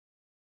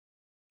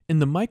In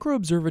the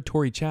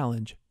MicroObservatory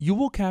challenge, you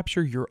will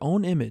capture your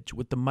own image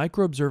with the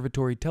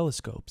MicroObservatory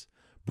telescopes,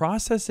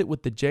 process it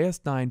with the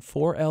JS9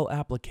 4L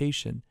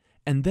application,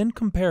 and then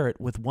compare it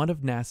with one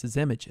of NASA's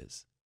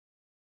images.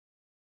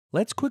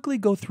 Let's quickly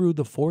go through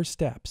the 4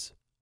 steps.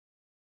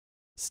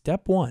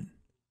 Step 1.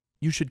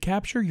 You should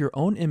capture your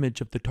own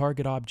image of the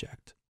target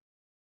object.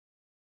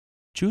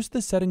 Choose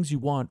the settings you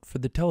want for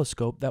the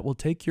telescope that will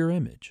take your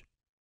image.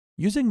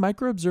 Using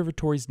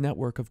MicroObservatory's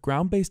network of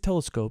ground-based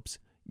telescopes,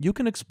 you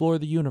can explore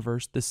the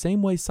universe the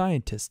same way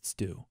scientists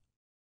do.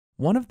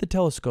 One of the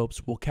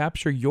telescopes will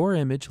capture your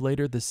image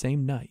later the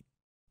same night.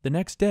 The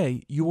next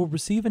day, you will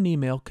receive an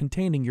email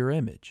containing your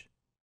image.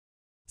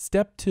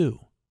 Step 2.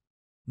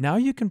 Now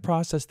you can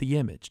process the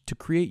image to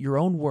create your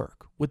own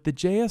work with the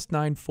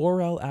JS9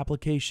 4L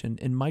application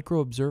in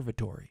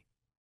MicroObservatory.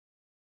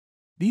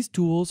 These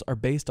tools are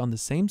based on the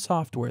same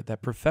software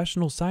that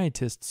professional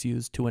scientists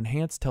use to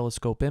enhance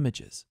telescope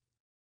images.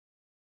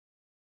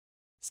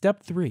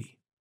 Step 3.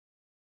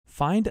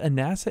 Find a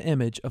NASA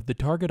image of the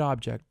target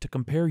object to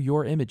compare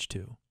your image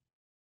to.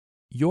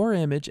 Your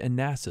image and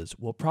NASA's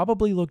will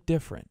probably look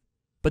different,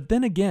 but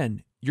then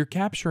again, you're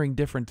capturing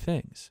different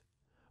things.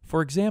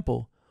 For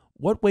example,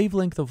 what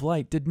wavelength of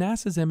light did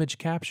NASA's image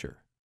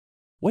capture?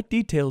 What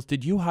details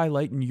did you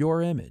highlight in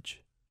your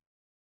image?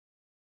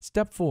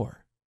 Step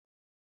 4.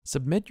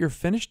 Submit your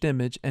finished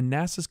image and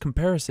NASA's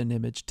comparison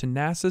image to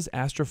NASA's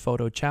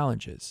Astrophoto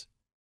challenges.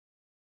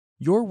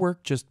 Your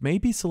work just may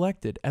be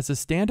selected as a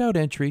standout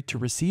entry to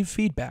receive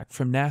feedback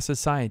from NASA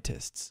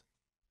scientists.